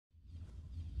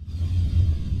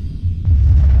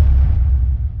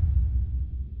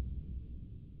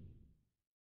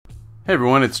Hey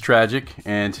everyone, it's Tragic,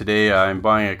 and today I'm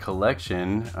buying a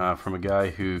collection from a guy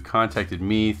who contacted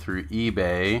me through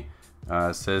eBay.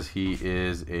 Says he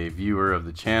is a viewer of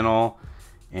the channel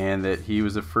and that he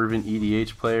was a fervent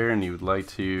EDH player and he would like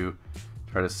to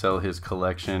try to sell his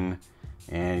collection,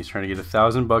 and he's trying to get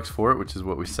 $1,000 for it, which is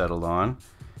what we settled on.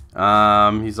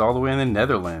 He's all the way in the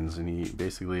Netherlands, and he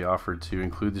basically offered to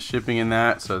include the shipping in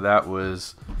that, so that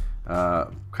was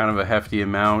kind of a hefty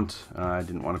amount. I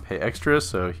didn't want to pay extra,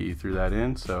 so he threw that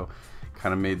in, so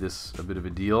kind of made this a bit of a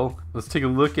deal. Let's take a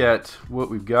look at what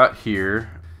we've got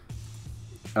here.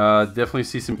 Definitely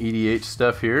see some EDH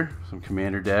stuff here, some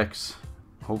commander decks.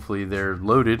 Hopefully they're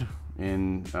loaded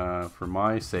in for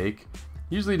my sake.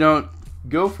 Usually don't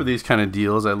go for these kind of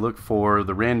deals. I look for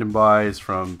the random buys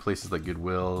from places like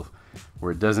Goodwill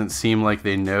where it doesn't seem like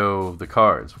they know the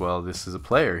cards. Well, this is a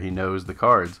player, he knows the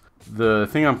cards. The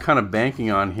thing I'm kind of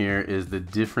banking on here is the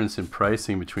difference in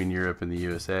pricing between Europe and the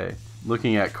USA.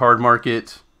 Looking at Card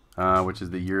Market, which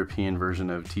is the European version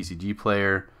of TCG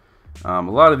Player, a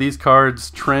lot of these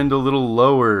cards trend a little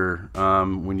lower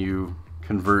when you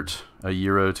convert a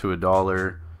euro to a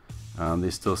dollar.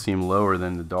 They still seem lower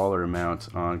than the dollar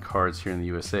amount on cards here in the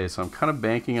USA, so I'm kind of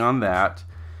banking on that,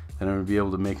 and I'm going to be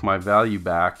able to make my value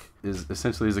back is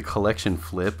essentially as a collection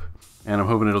flip, and I'm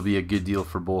hoping it'll be a good deal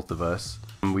for both of us.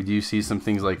 We do see some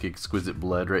things like Exquisite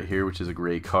Blood right here, which is a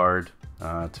great card.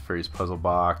 Teferi's Puzzle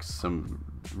Box, some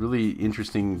really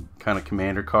interesting kind of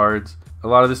commander cards. A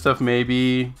lot of this stuff may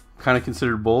be kind of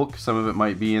considered bulk. Some of it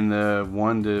might be in the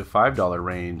 $1 to $5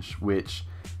 range, which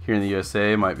here in the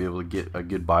USA might be able to get a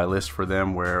good buy list for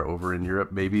them, where over in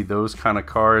Europe maybe those kind of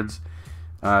cards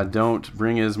don't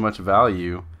bring as much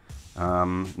value.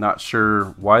 Not sure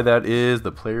why that is.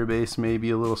 The player base may be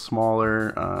a little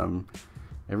smaller.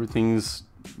 Everything's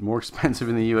more expensive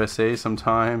in the USA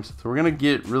sometimes. So we're gonna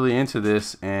get really into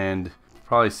this and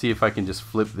probably see if I can just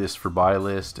flip this for buy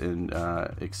list and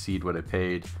exceed what I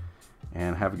paid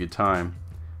and have a good time.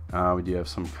 We do have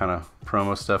some kind of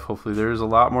promo stuff. Hopefully there's a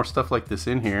lot more stuff like this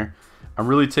in here. I'm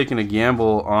really taking a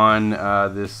gamble on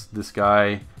this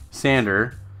guy.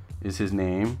 Sander is his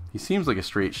name. He seems like a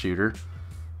straight shooter,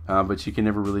 but you can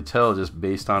never really tell just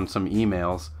based on some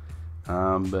emails.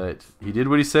 But he did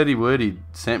what he said he would. He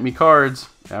sent me cards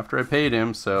after I paid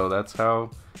him, so that's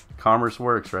how commerce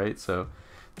works, right? So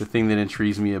the thing that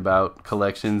intrigues me about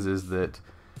collections is that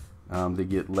they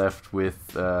get left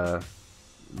with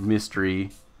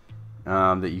mystery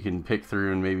that you can pick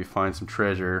through and maybe find some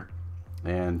treasure,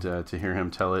 and to hear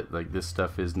him tell it like this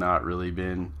stuff has not really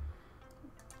been,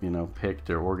 you know, picked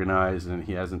or organized, and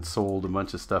he hasn't sold a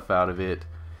bunch of stuff out of it.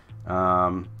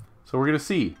 So we're gonna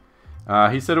see.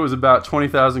 He said it was about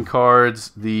 20,000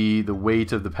 cards. The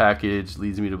weight of the package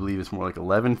leads me to believe it's more like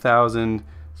 11,000,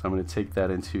 so I'm going to take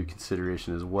that into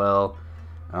consideration as well.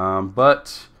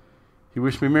 But he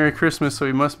wished me Merry Christmas, so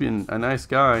he must be a nice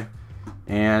guy.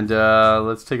 And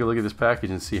let's take a look at this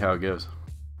package and see how it goes.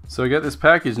 So I got this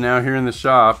package now here in the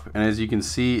shop, and as you can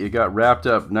see, it got wrapped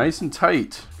up nice and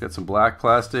tight. Got some black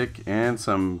plastic and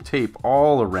some tape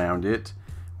all around it,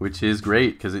 which is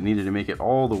great because it needed to make it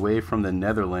all the way from the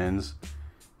Netherlands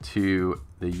to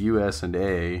the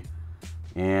US&A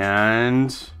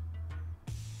and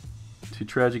to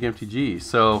Tragic MTG.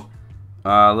 So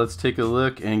let's take a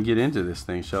look and get into this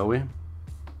thing, shall we?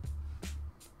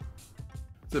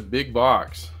 It's a big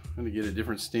box. I'm gonna get a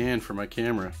different stand for my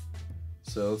camera.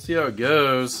 So let's see how it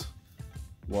goes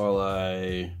while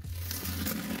I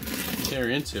tear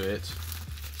into it.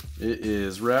 It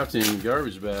is wrapped in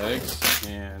garbage bags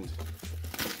and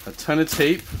a ton of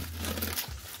tape,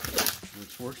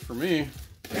 which works for me.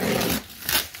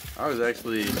 I was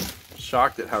actually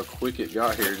shocked at how quick it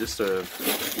got here. Just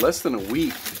less than a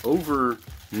week, over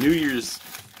New Year's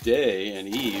Day and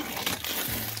Eve,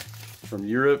 from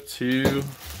Europe to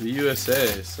the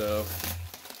USA. So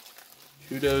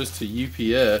kudos to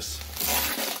UPS.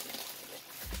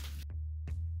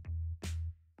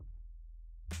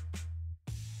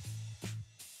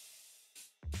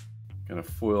 Got a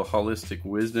foil Holistic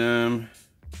Wisdom,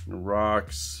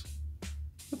 rocks,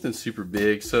 nothing super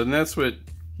big. So that's what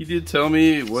he did tell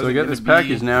me. It wasn't. So I got this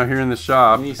package now here in the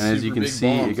shop, and as you can see,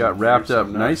 it got wrapped up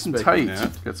nice and tight.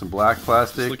 Got some black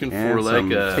plastic and some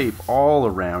tape all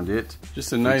around it.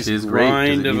 Just a nice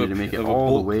grind of to make it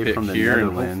all the way from the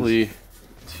Netherlands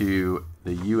to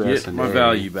the US and my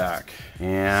value back.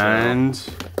 And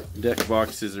so, deck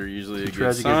boxes are usually a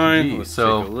good sign. Let's take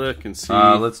a look and see.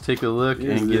 Let's take a look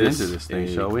and get into this thing,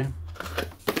 shall we?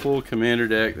 Full commander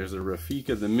deck. There's a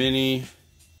Rafika the Mini,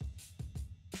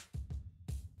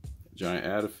 giant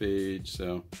Adaphage.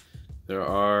 So there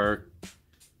are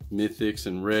mythics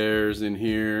and rares in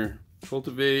here.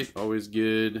 Cultivate, always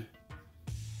good.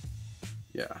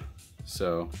 Yeah,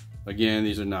 so again,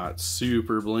 these are not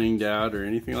super blinged out or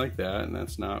anything like that, and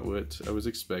that's not what I was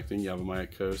expecting. Yavimaya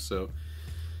Coast. So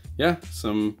yeah,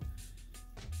 some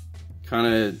kind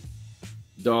of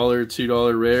 $1,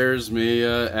 $2 rares may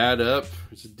add up.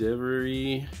 It's a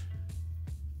Devery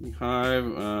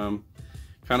Hive.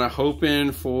 Kind of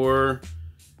hoping for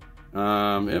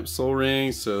Soul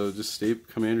Ring. So just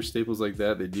commander staples like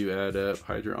that, they do add up.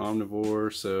 Hydra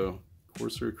Omnivore, so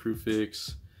Corsair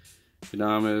Crewfix,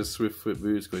 Kadamas, Swiftfoot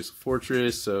Boots, Glacial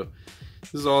Fortress. So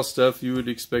this is all stuff you would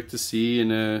expect to see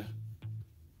in a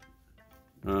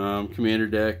commander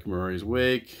deck. Mirari's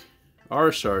Wake,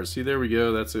 Arashar. See, there we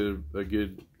go. That's a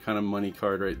good kind of money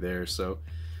card right there. So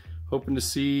hoping to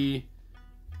see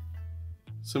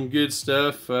some good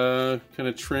stuff. Kind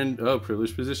of trend. Oh,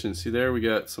 privileged position. See there, we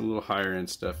got some little higher end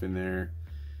stuff in there.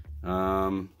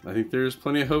 I think there's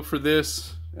plenty of hope for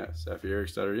this. Yeah, Safi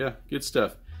Eriksdotter. Yeah, good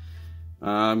stuff.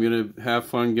 I'm gonna have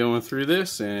fun going through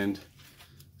this and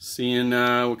seeing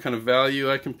what kind of value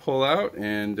I can pull out,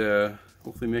 and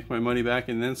hopefully make my money back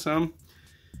and then some,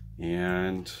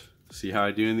 and see how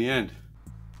I do in the end.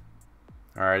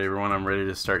 All right, everyone, I'm ready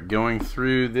to start going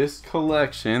through this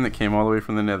collection that came all the way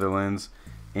from the Netherlands.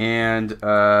 And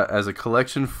as a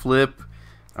collection flip,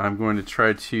 I'm going to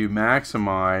try to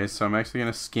maximize. So I'm actually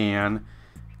going to scan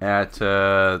at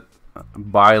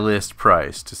buy list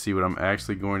price to see what I'm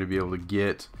actually going to be able to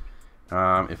get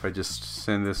if I just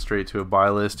send this straight to a buy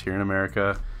list here in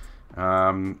America.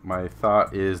 My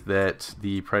thought is that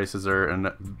the prices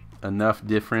are enough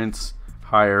difference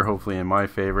higher, hopefully in my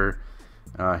favor,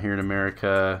 here in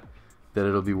America, that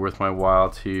it'll be worth my while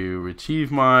to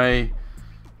achieve my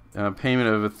payment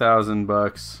of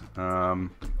 $1,000.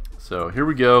 So here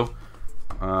we go.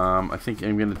 I think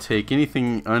I'm going to take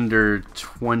anything under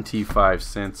 25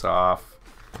 cents off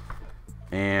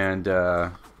and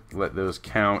let those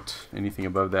count. Anything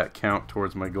above that count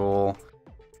towards my goal.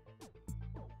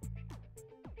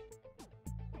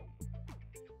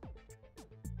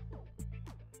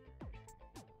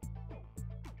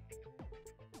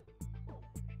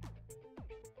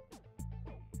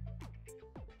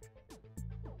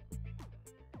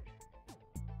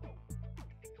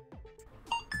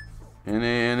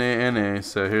 NA.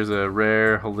 So here's a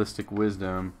rare Holistic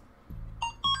Wisdom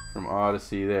from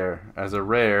Odyssey there. As a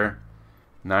rare,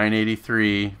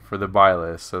 983 for the buy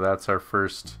list. So that's our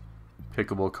first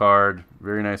pickable card.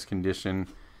 Very nice condition.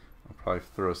 I'll probably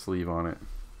throw a sleeve on it.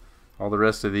 All the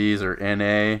rest of these are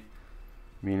NA,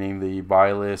 meaning the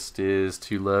buy list is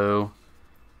too low.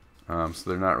 So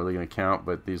they're not really going to count,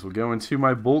 but these will go into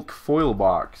my bulk foil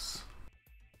box.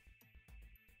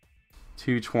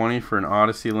 220 for an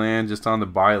Odyssey land just on the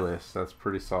buy list. That's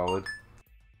pretty solid.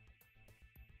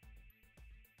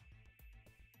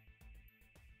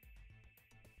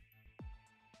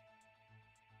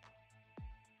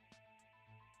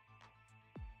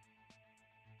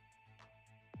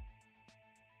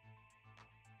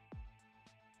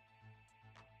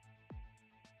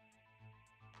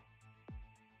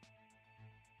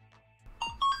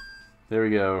 There we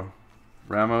go.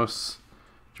 Ramos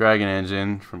Dragon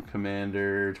Engine from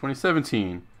Commander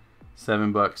 2017.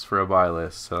 $7 for a buy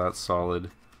list, so that's solid.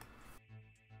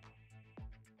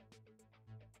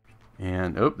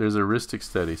 And oh, there's a Ristic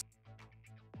Study.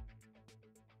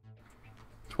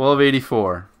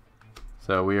 $12.84.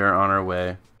 So we are on our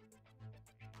way.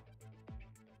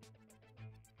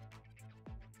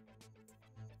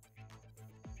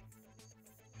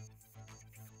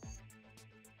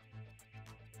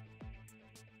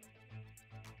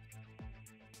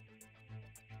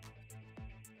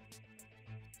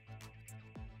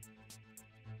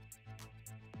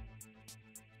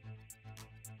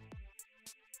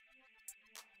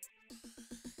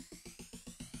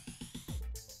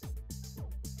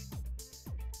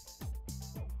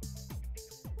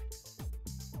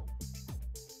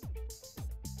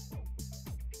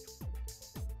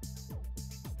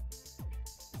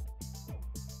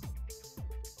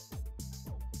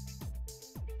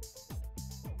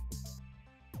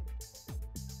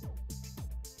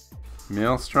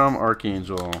 Maelstrom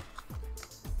Archangel.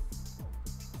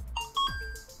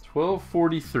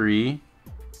 $12.43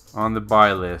 on the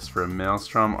buy list for a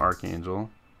Maelstrom Archangel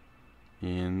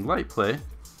in light play.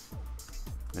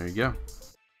 There you go.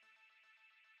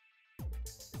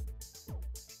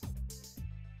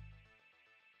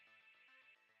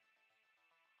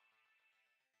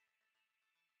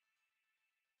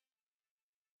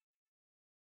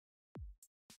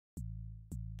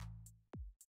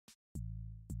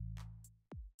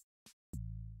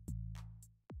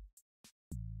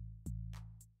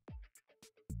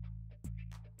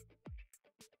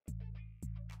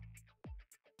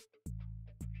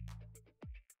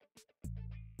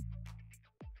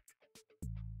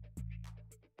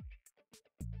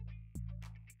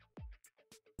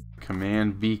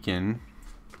 Command Beacon.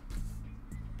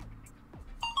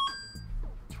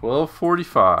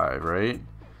 1245, right?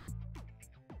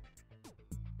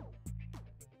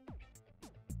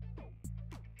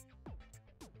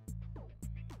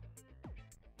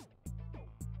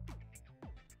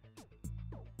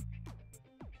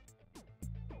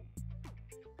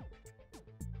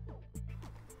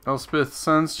 Elspeth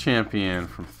Suns Champion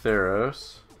from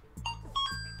Theros.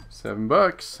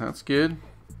 $7. That's good.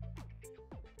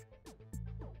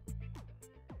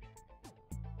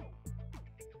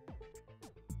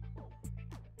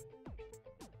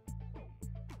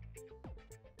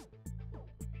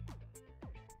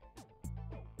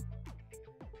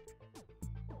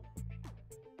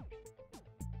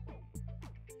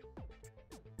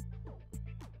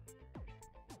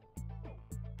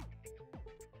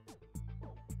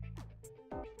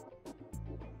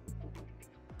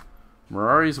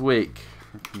 Mirari's Wake,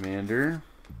 Commander.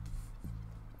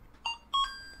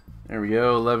 There we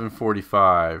go,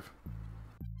 1145.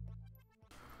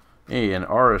 Hey, an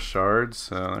Aura Shard,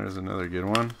 so there's another good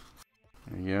one.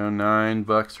 There you go,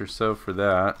 $9 or so for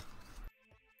that.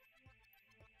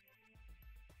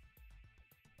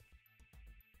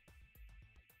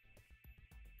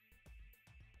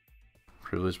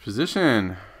 Privileged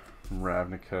Position,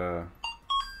 Ravnica.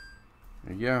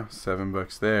 There you go,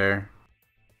 $7 there.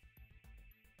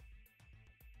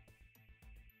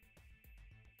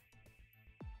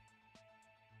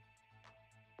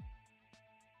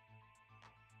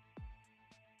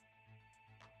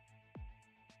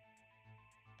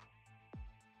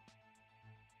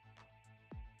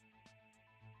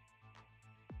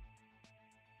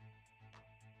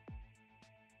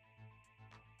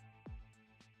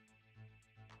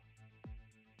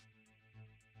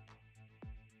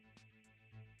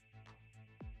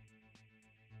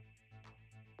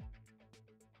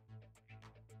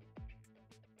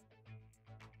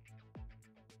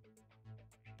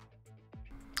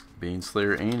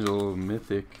 Baneslayer Angel,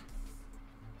 Mythic.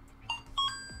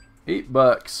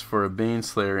 $8 for a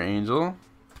Baneslayer Angel.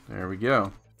 There we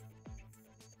go.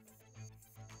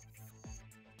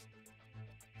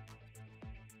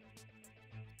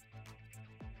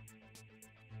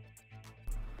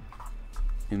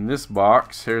 In this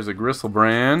box, here's a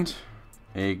Gristlebrand,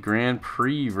 a Grand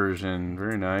Prix version.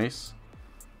 Very nice.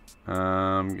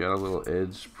 Got a little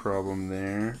edge problem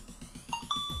there,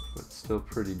 but still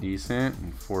pretty decent.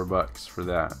 And $4 for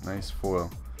that. Nice foil.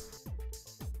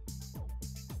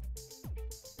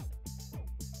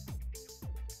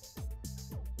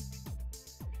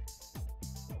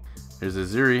 There's a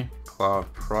Zuri, Claw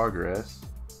of Progress.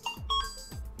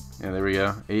 Yeah, there we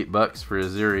go. $8 for a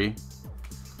Zuri.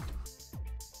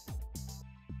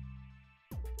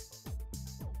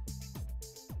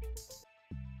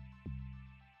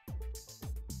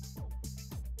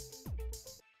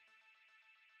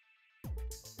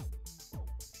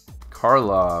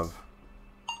 Karlov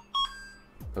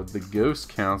of the Ghost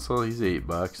Council, he's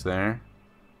 $8 there.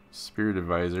 Spirit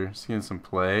Advisor, seeing some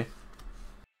play.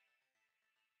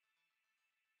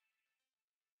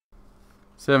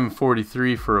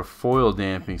 $7.43 for a foil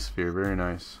Damping Sphere, very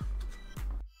nice.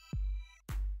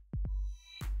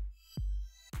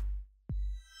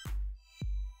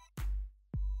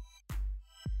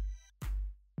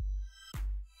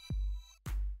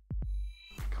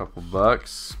 Couple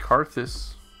bucks.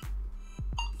 Karthus.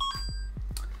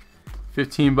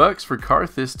 $15 for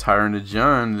Karthus, Tyrant of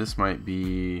Jund. This might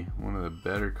be one of the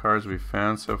better cards we've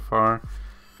found so far.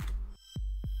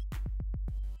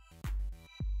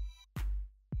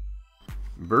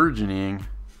 Burgeoning.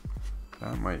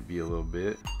 That might be a little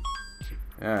bit.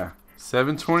 Yeah.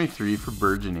 $7.23 for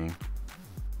Burgeoning.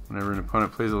 Whenever an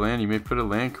opponent plays a land, you may put a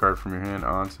land card from your hand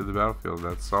onto the battlefield.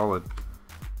 That's solid.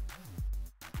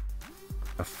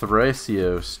 A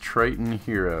Thrasios Triton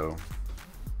Hero.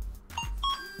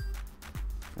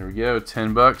 There we go,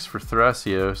 $10 for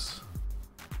Thrasios,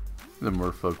 the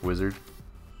Merfolk Wizard.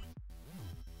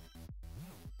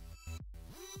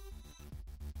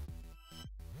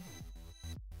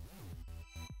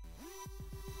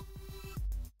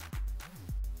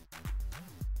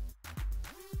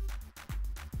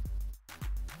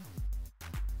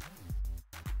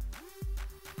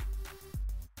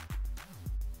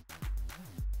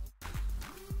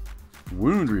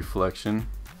 Wound Reflection.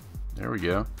 There we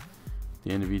go. At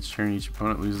the end of each turn, each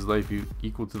opponent loses life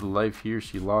equal to the life he or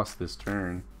she lost this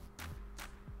turn.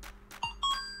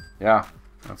 Yeah,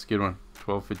 that's a good one.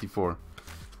 $12.54.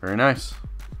 Very nice.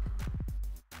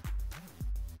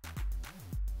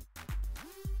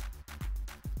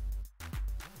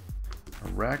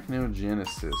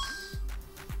 Arachnogenesis.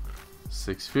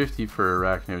 $6.50 for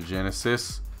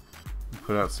Arachnogenesis.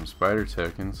 put out some spider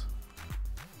tokens.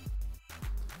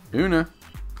 Una,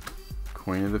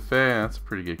 Queen of the Fae, that's a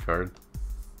pretty good card.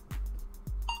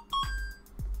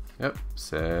 Yep,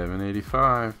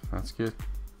 785, that's good.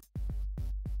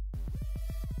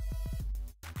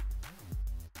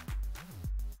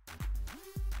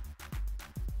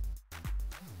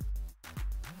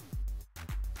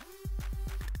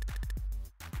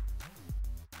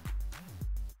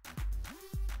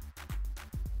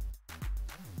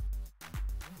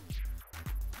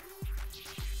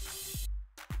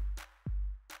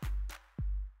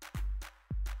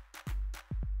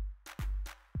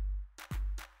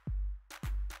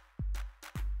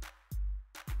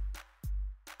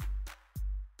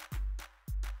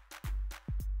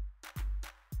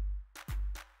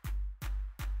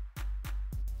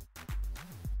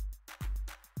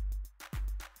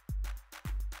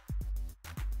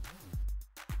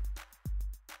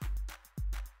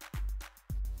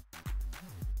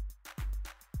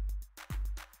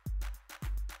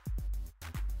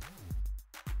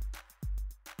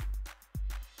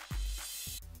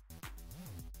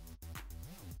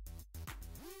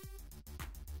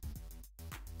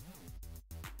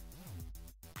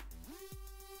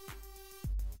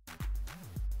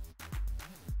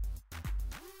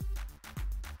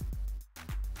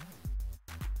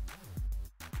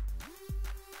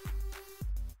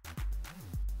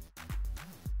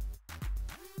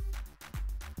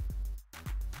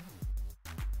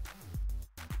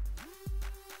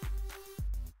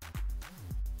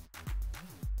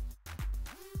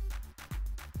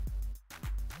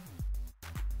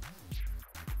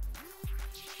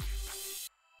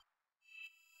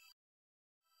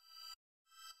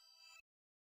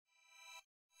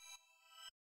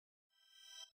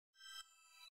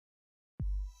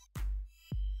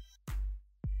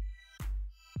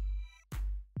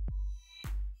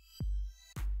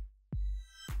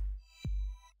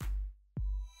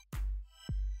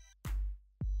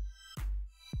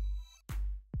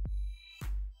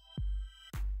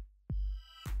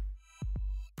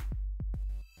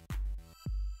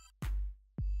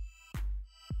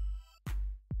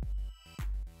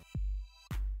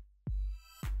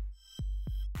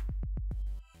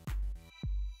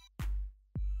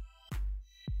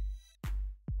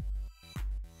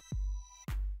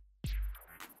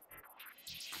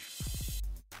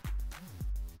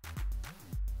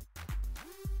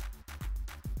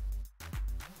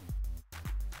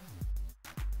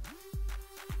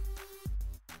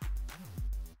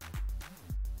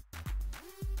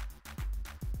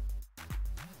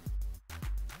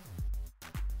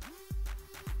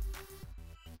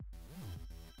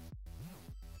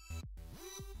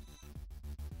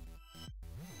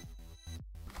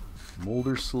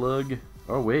 Molder Slug.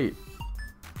 Oh wait.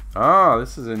 Ah,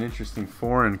 this is an interesting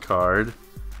foreign card.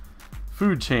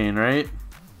 Food chain, right?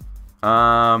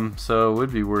 So it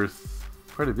would be worth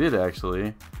quite a bit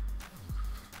actually.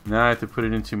 Now I have to put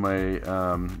it into my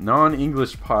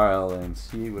non-English pile and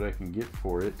see what I can get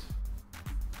for it.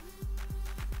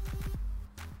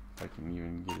 If I can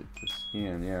even get it to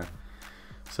scan, yeah.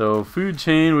 So food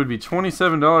chain would be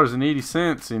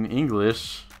 $27.80 in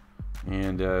English.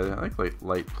 And I like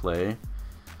light play,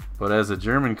 but as a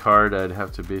German card I'd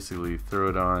have to basically throw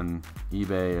it on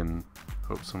eBay and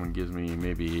hope someone gives me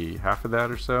maybe half of that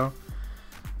or so.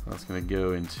 That's going to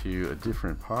go into a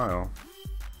different pile.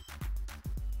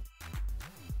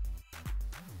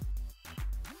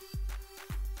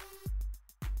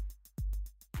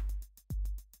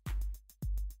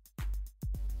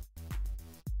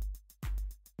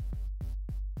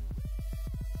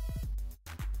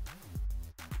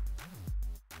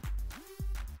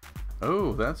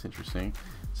 Oh, that's interesting.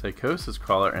 Psychosis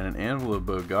Crawler and an Anvil of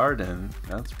Bogarden.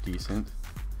 That's decent.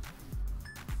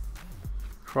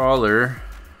 Crawler,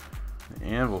 the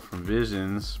Anvil from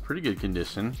Visions, pretty good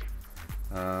condition.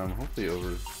 Hopefully over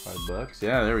 $5.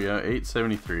 Yeah, there we go.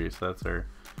 $8.73. So that's our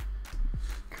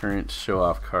current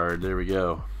show-off card. There we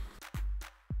go.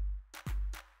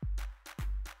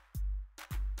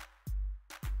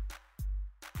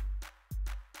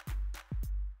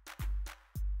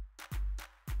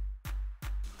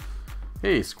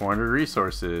 Hey, Squandered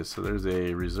Resources. So there's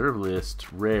a reserve list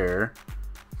rare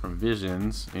from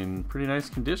Visions in pretty nice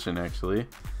condition actually.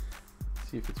 Let's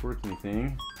see if it's worth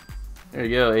anything. There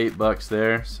you go, $8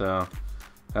 there. So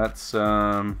that's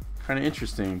kind of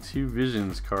interesting. 2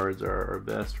 Visions cards are our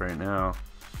best right now.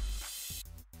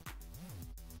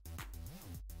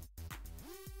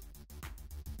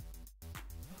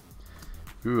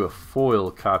 Ooh, a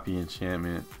foil copy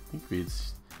enchantment. I think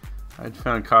I'd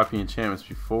found copy enchantments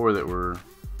before that were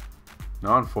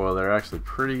non-foil. They're actually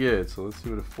pretty good. So let's see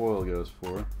what a foil goes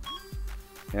for.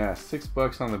 Yeah,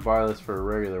 $6 on the buy list for a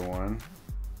regular one.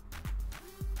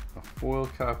 A foil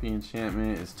copy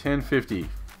enchantment is $10.50.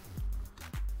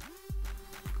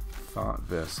 Thought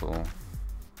Vessel.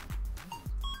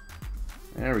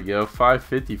 There we go,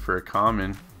 $5.50 for a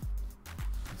common.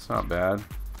 That's not bad.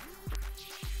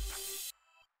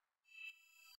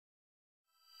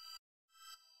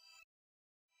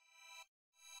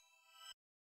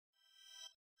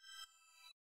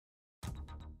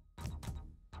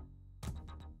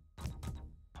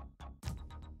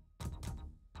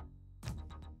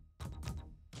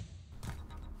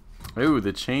 Ooh,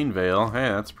 the Chain Veil. Hey,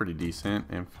 that's pretty decent.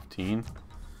 M15.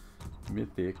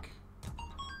 Mythic.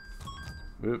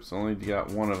 Oops, only got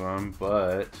one of them,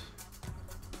 but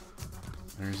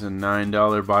there's a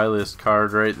 $9 buy list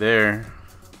card right there.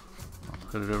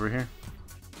 I'll put it over here.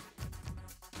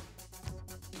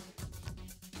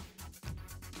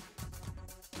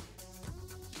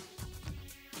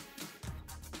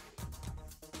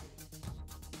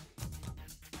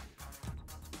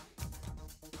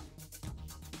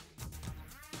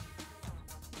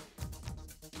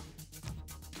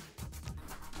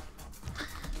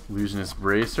 Illusionist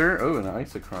Bracer. Oh, an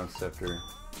Isochron Scepter.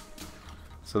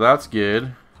 So that's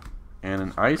good. And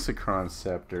an Isochron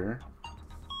Scepter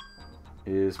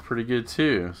is pretty good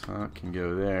too. So that can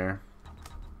go there.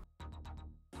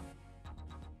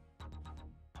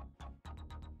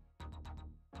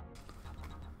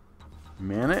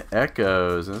 Mana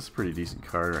Echoes. That's a pretty decent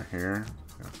card right here.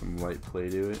 Got some light play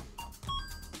to it.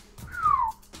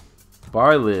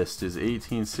 Buy list is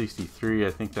 1863.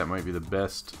 I think that might be the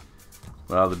best.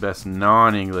 Well, the best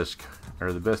non-English,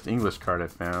 or the best English card I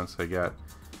found. So I got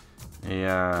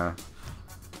a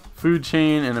Food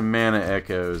Chain and a Mana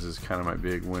Echoes is kind of my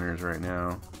big winners right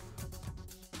now.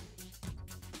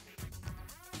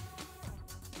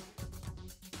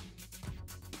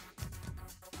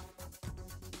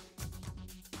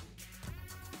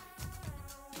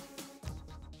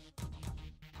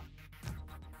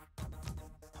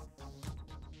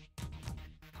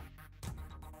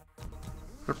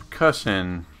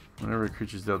 Repercussion. Whenever a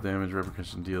creature's dealt damage,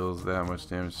 Repercussion deals that much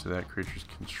damage to that creature's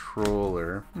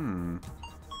controller.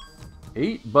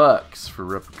 $8 for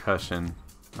Repercussion.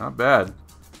 Not bad.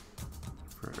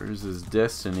 For Urza's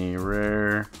Destiny,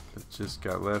 rare that just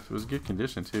got left. It was good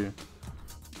condition too.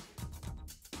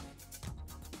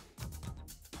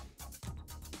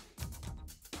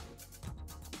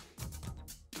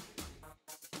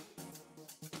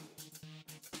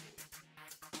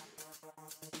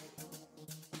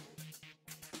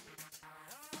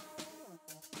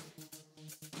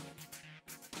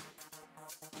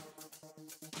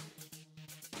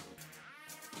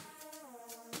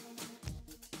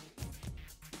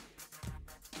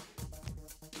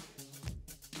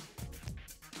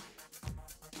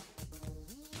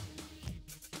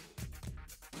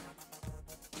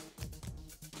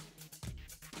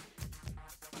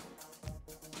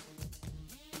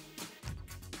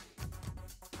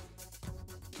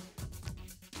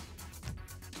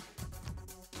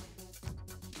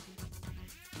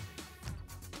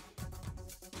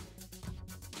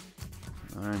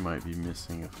 I might be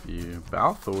missing a few.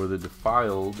 Balthor the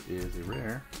Defiled is a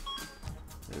rare.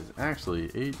 It is actually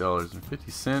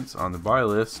 $8.50 on the buy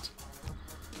list.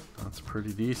 That's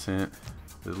pretty decent.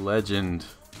 The Legend.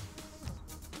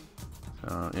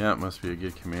 So, yeah, it must be a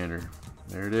good commander.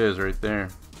 There it is right there.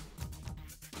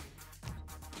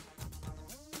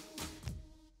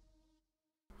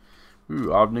 Ooh,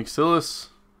 Obnixilis.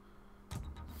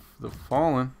 The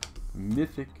Fallen.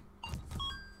 Mythic.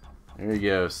 There you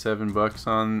go, $7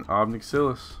 on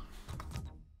Obnixilis.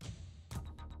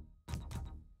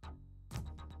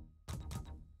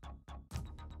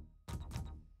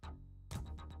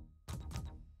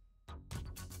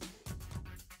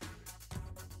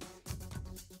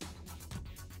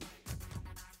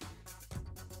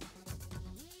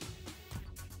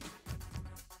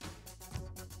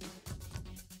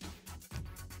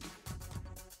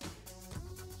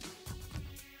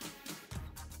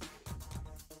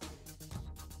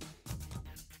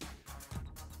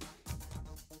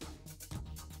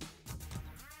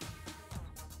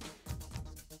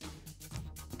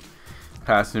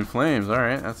 Past in Flames,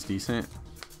 alright, that's decent.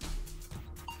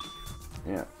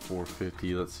 Yeah,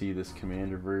 $4.50. Let's see this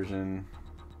Commander version.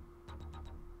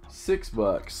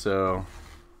 $6, so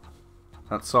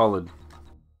that's solid.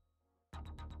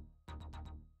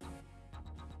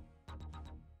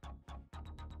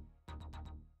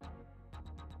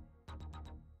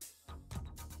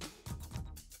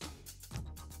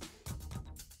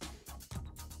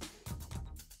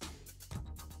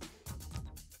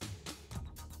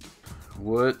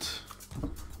 What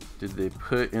did they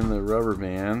put in the rubber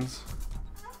bands?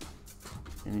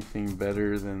 Anything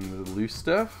better than the loose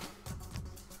stuff?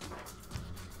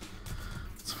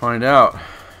 Let's find out.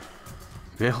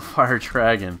 Balefire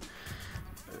Dragon.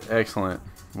 Excellent.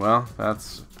 Well,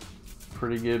 that's a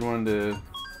pretty good one to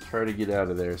try to get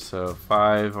out of there. So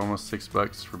almost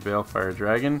 $6 for Balefire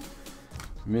Dragon.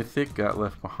 Mythic got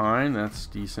left behind. That's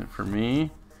decent for me.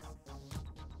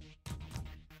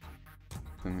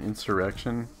 An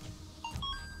Insurrection.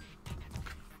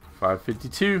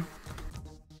 $5.52.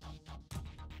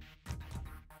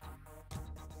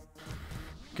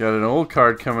 Got an old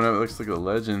card coming up. It looks like a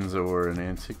Legends or an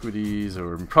Antiquities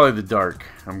or probably the Dark.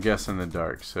 I'm guessing the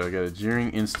Dark. So I got a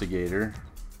Jeering Instigator.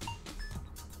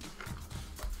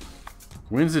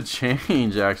 Winds of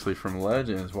Change actually from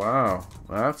Legends. Wow.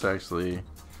 That's actually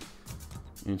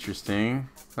interesting.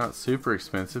 Not super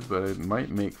expensive, but it might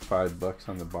make $5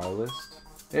 on the buy list.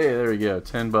 Hey, there we go.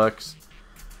 $10.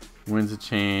 Winds of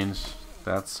Change.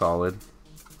 That's solid.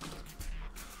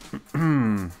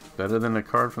 Better than a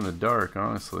card from the Dark,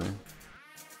 honestly.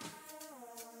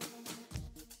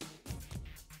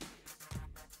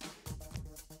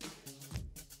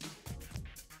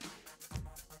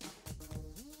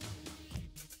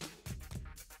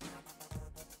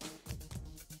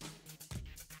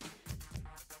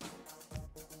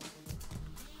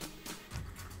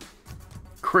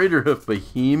 Craterhoof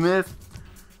Behemoth.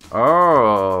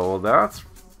 Oh, well, that's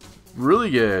really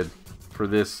good for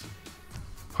this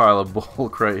pile of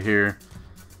bulk right here.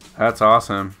 That's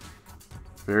awesome.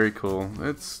 Very cool.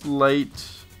 It's light,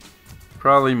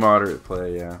 probably moderate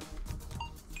play, yeah.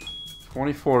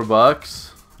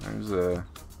 $24.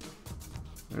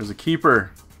 There's a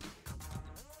keeper.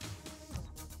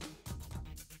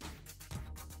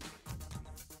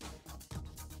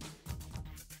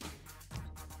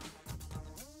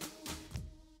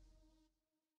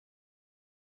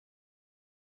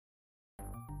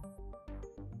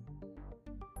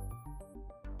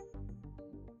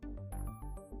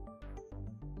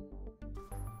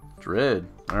 Dread.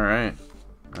 Alright.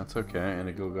 That's okay. And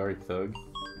a Golgari Thug.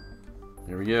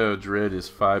 Here we go. Dread is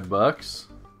 $5.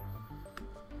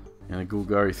 And a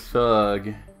Golgari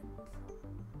Thug.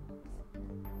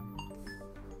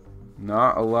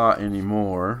 Not a lot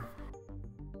anymore.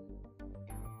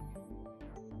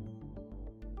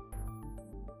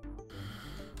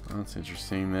 That's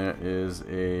interesting. That is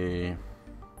a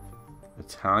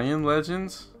Italian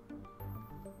Legends.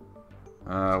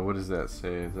 What does that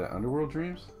say? Is that Underworld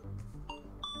Dreams?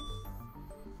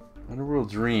 Underworld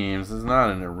Dreams is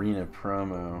not an arena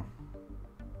promo.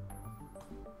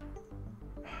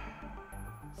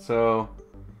 So,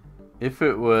 if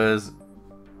it was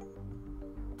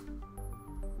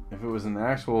an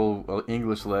actual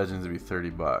English Legends, it'd be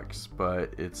 $30,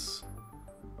 but it's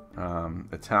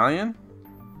Italian,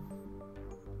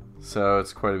 so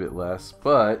it's quite a bit less.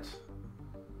 But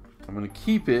I'm gonna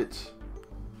keep it,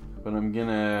 but I'm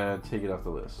gonna take it off the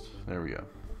list. There we go.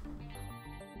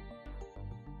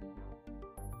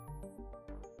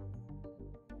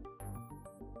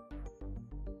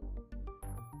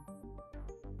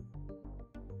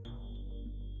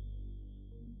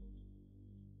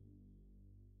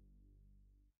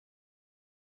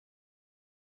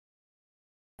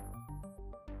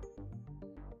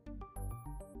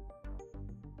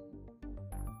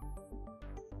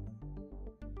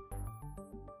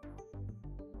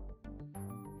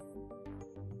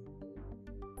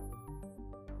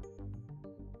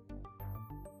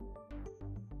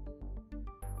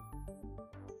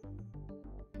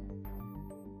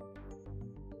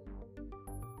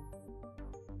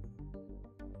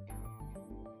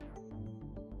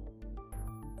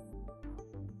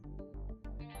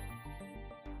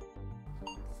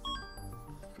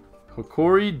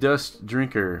 Hokori Dust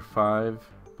Drinker,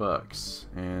 $5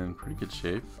 and pretty good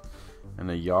shape. And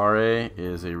the Yare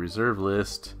is a reserve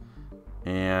list,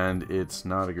 and it's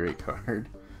not a great card.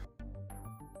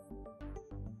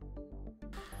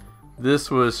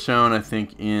 This was shown, I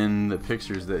think, in the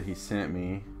pictures that he sent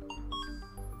me,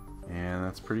 and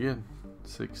that's pretty good.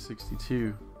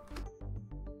 $6.62.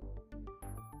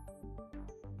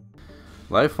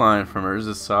 Lifeline from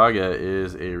Urza's Saga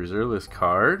is a reserve list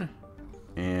card,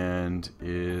 and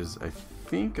is, I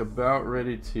think, about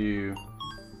ready to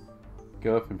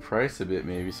go up in price a bit,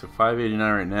 maybe. So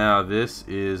 $5.89 right now. This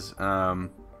is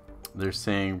they're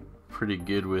saying pretty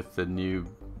good with the new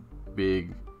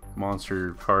big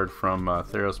monster card from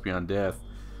Theros Beyond Death,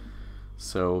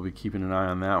 so we'll be keeping an eye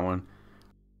on that one.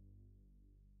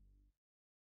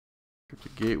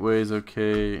 Cryptic Gateway is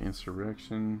okay.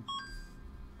 Insurrection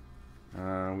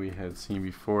we had seen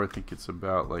before. I think it's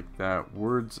about like that.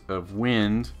 Words of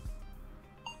Wind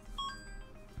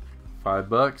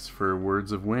 $5 for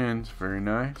Words of Wind. Very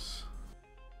nice.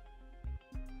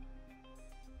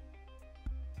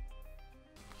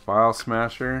 File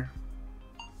Smasher.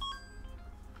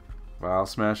 File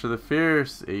Smasher the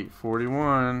Fierce.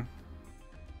 $8.41.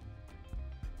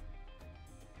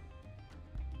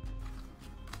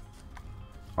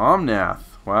 Omnath.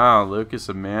 Wow, Locus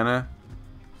of Mana.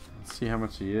 Let's see how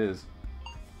much he is.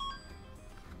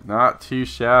 Not too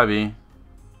shabby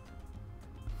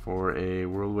for a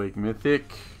Worldwake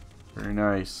Mythic. Very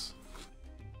nice.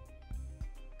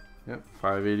 Yep,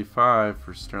 $5.85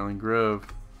 for Sterling Grove.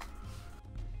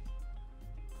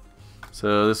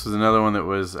 So this was another one that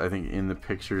was, I think, in the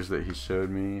pictures that he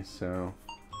showed me. So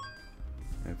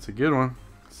it's a good one.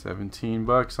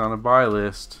 $17 on a buy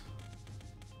list.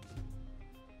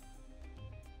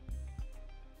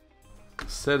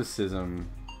 Asceticism.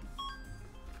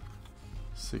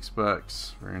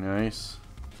 $6. Very nice.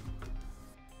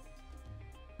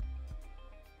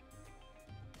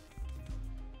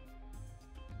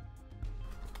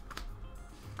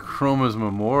 Chroma's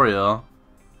Memorial.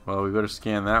 Well, we better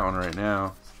scan that one right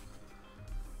now.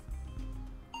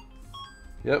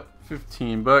 Yep,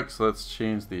 $15. Let's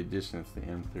change the edition. It's the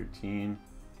M13.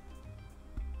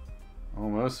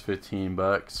 Almost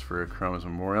 $15 for a Chroma's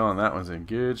Memorial, and that one's in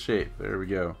good shape. There we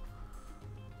go.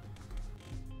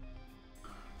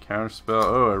 Counterspell.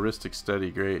 Oh, Heuristic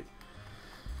Study. Great.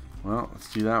 Well,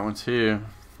 let's do that one too.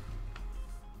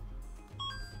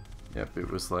 Yep,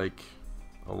 it was like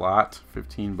a lot.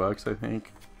 $15, I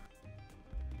think.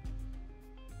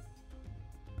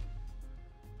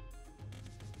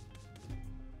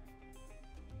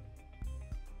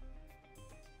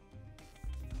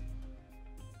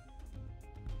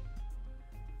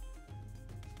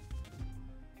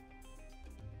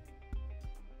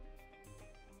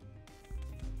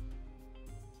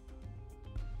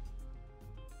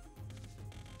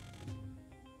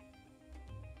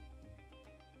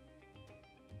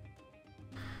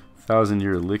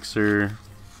 Thousand-Year Elixir.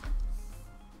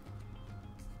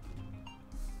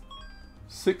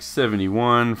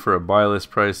 $6.71 for a buy list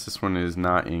price. This one is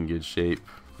not in good shape,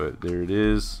 but there it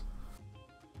is.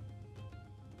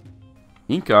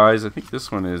 Ink Eyes. I think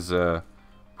this one is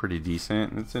pretty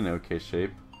decent. It's in okay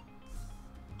shape.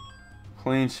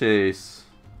 Plane Chase.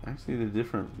 Actually, the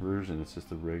different version. It's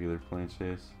just a regular Plane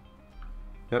Chase.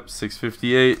 Yep,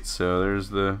 $6.58. So there's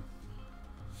the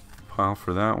pile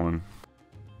for that one.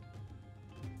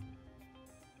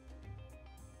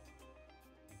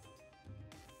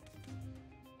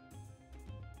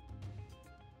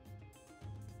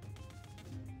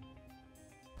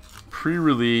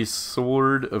 Pre-release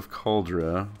Sword of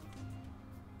Cauldra.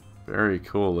 Very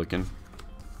cool looking.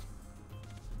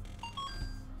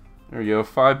 There we go,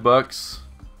 $5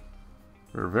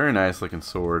 for a very nice looking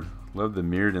sword. Love the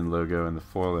Mirrodin logo and the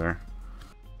foil there.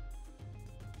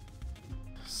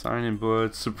 Sign in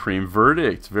Blood, Supreme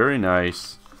Verdict. Very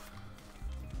nice.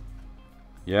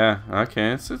 Yeah,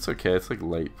 okay, it's okay. It's like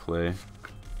light play.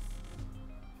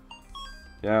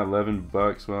 Yeah,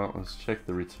 $11. Well, let's check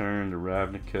the return to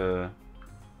Ravnica.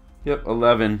 Yep,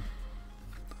 11.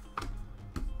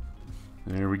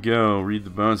 There we go. Read the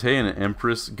Bones. Hey, and an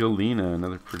Empress Galena,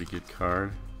 another pretty good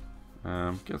card.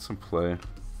 Get some play.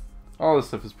 All this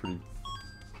stuff is pretty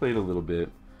played a little bit.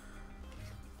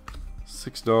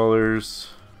 $6.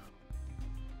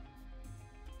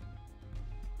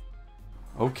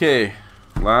 Okay,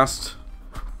 last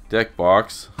deck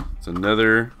box. It's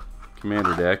another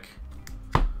commander deck.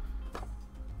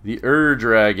 The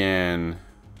Dragon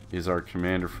is our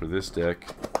commander for this deck.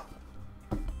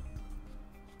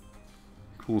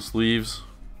 Cool sleeves.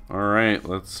 All right,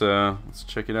 let's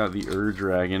check it out. The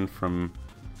Dragon from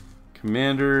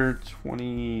Commander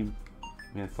 20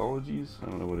 Anthologies. I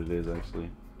don't know what it is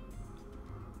actually.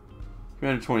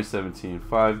 Commander 2017.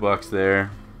 $5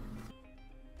 there.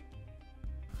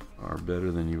 Are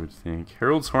better than you would think.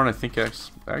 Herald's Horn, I think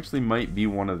actually might be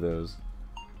one of those.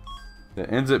 That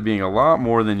ends up being a lot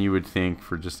more than you would think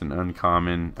for just an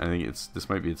uncommon. I think this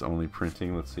might be its only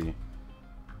printing. Let's see.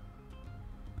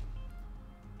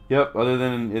 Yep, other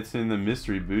than it's in the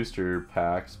mystery booster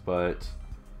packs, but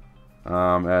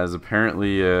as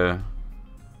apparently a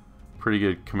pretty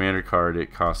good commander card,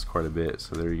 it costs quite a bit.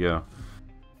 So there you go.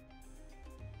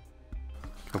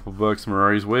 Couple bucks.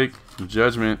 Mirari's Wake from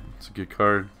Judgment. It's a good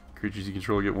card. Creatures you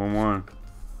control get 1/1.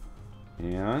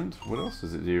 And what else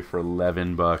does it do for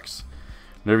 $11?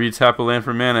 Whenever you tap a land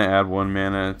for mana, add 1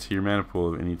 mana to your mana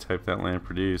pool of any type that land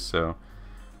produced. So,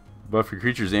 buff your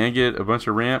creatures and get a bunch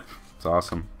of ramp. It's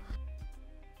awesome.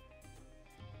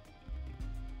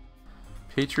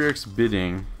 Patriarch's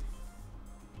Bidding.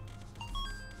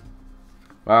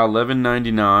 Wow,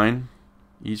 $11.99.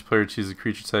 Each player chooses a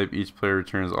creature type. Each player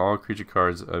returns all creature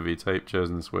cards of a type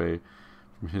chosen this way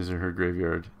from his or her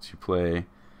graveyard to play.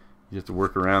 You have to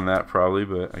work around that probably,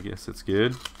 but I guess it's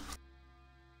good.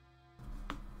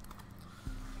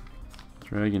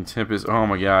 Dragon Tempest. Oh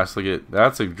my gosh, look at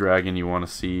that's a dragon you want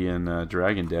to see in a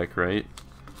dragon deck, right?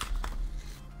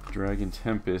 Dragon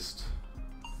Tempest.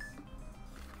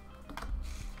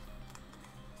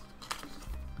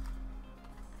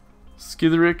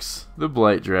 Skitherix, the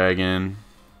Blight Dragon.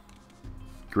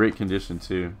 Great condition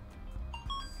too.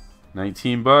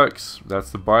 19 bucks.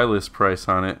 That's the buy list price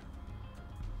on it.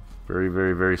 Very,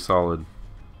 very, very solid.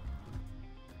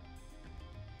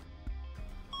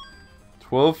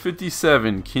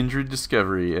 1257, Kindred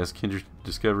Discovery. As Kindred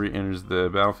Discovery enters the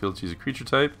battlefield, choose a creature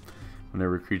type.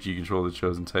 Whenever a creature you control the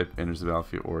chosen type enters the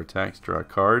battlefield or attacks, draw a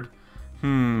card.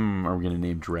 Are we going to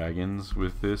name dragons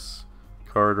with this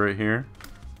card right here?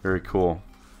 Very cool.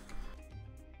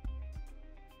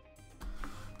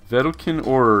 Vedalken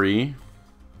Orrery.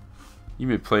 You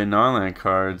may play non-land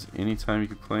cards anytime you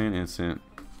can play an instant.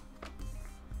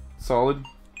 Solid.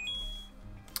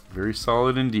 Very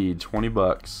solid indeed. 20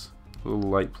 bucks. A little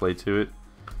light play to it.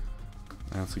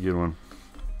 That's a good one.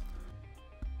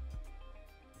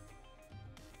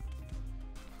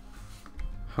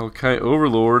 Hellkite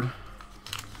Overlord.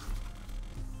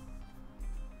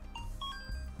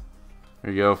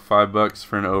 There you go. 5 bucks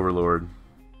for an Overlord.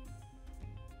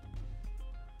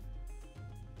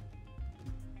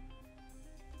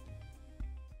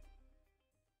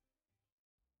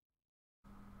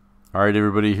 Alright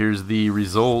everybody, here's the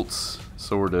results,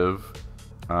 sort of.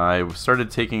 I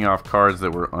started taking off cards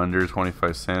that were under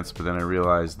 25 cents, but then I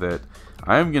realized that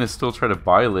I'm going to still try to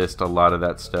buy list a lot of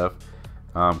that stuff.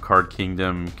 Card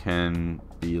Kingdom can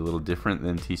be a little different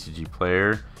than TCG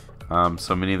Player.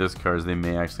 So many of those cards, they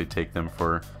may actually take them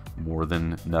for more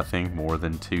than nothing, more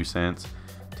than 2 cents,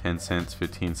 10 cents,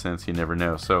 15 cents, you never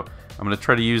know. So I'm going to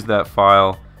try to use that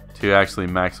file to actually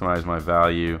maximize my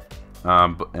value.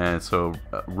 And so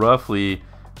roughly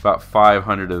about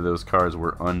 500 of those cards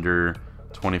were under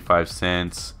 25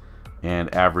 cents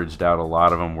and averaged out. A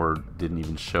lot of them didn't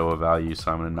even show a value,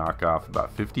 so I'm going to knock off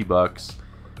about 50 bucks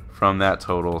from that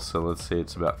total. So let's say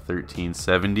it's about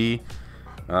 $13.70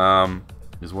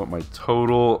 is what my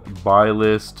total buy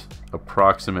list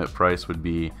approximate price would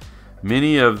be.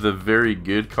 Many of the very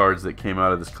good cards that came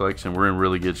out of this collection were in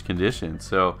really good condition,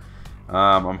 so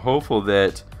I'm hopeful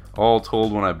that all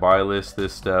told, when I buy list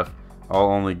this stuff, I'll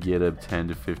only get a 10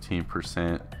 to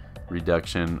 15%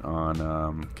 reduction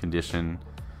on condition.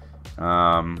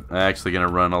 I'm actually going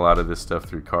to run a lot of this stuff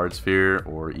through CardSphere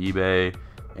or eBay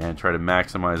and try to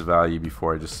maximize value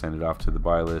before I just send it off to the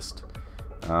buy list.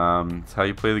 It's how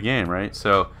you play the game, right?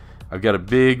 So I've got a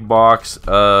big box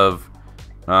of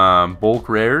bulk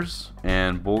rares,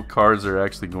 and bulk cards are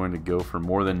actually going to go for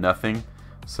more than nothing,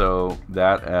 so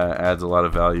that adds a lot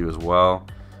of value as well.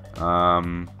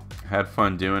 Had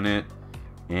fun doing it,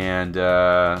 and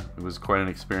it was quite an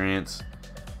experience.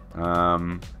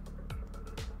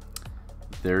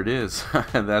 There it is.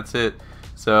 That's it.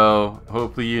 So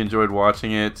hopefully you enjoyed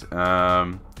watching it.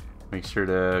 Make sure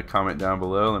to comment down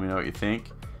below, let me know what you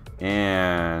think,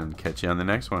 and catch you on the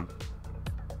next one.